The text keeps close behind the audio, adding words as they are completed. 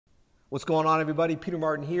What's going on, everybody? Peter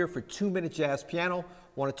Martin here for 2-Minute Jazz Piano. I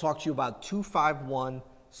want to talk to you about 2-5-1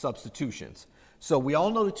 substitutions. So we all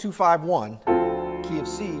know the 2-5-1, key of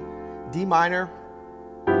C, D minor,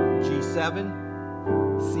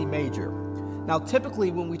 G7, C major. Now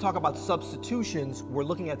typically when we talk about substitutions, we're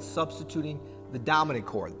looking at substituting the dominant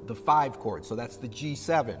chord, the 5 chord. So that's the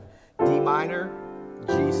G7, D minor,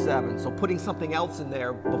 G7. So putting something else in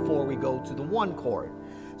there before we go to the 1 chord.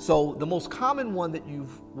 So the most common one that you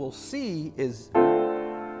will see is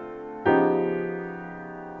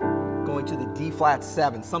going to the D flat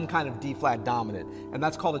 7, some kind of D flat dominant. And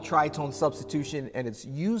that's called a tritone substitution, and it's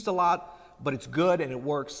used a lot, but it's good and it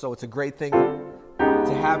works, so it's a great thing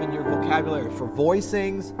to have in your vocabulary for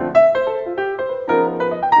voicings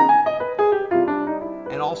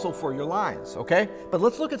and also for your lines, okay? But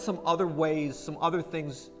let's look at some other ways, some other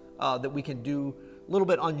things that we can do a little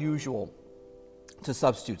bit unusual to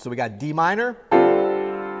substitute. So we got D minor,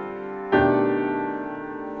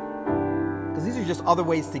 because these are just other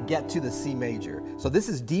ways to get to the C major. So this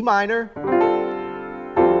is D minor,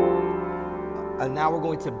 and now we're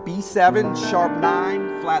going to B7, sharp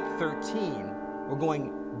 9, flat 13. We're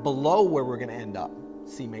going below where we're going to end up,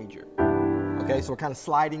 C major. Okay, so we're kind of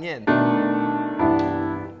sliding in.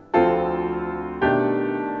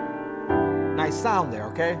 Nice sound there,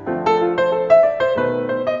 okay?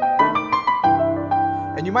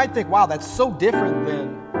 And you might think, wow, that's so different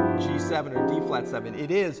than G7 or D flat 7.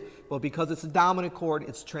 It is, but because it's a dominant chord,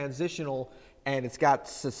 it's transitional, and it's got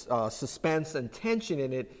suspense and tension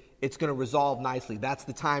in it, it's going to resolve nicely. That's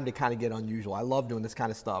the time to kind of get unusual. I love doing this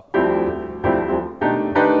kind of stuff. And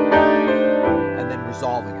then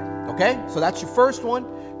resolving it. Okay? So that's your first one.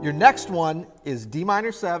 Your next one is D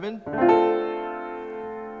minor 7,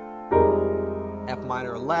 F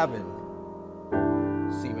minor 11,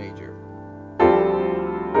 C major.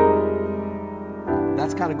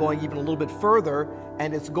 That's kind of going even a little bit further,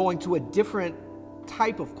 and it's going to a different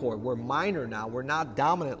type of chord. We're minor now. We're not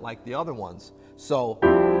dominant like the other ones. So,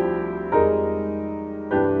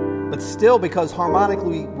 but still, because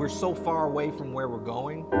harmonically we're so far away from where we're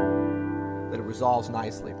going that it resolves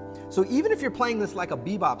nicely. So even if you're playing this like a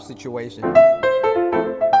bebop situation,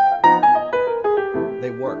 they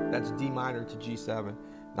work. That's D minor to G7.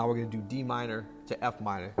 Now we're going to do D minor to F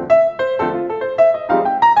minor.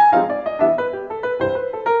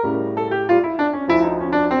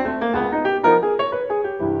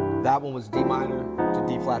 That one was D minor to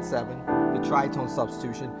D flat 7, the tritone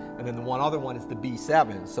substitution, and then the one other one is the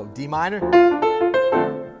B7. So D minor,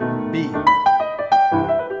 B.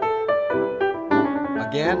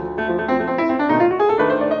 Again.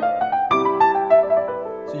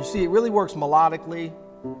 So you see it really works melodically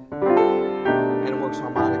and it works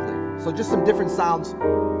harmonically. So just some different sounds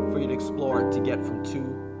for you to explore to get from 2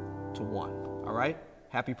 to 1. All right?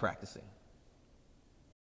 Happy practicing.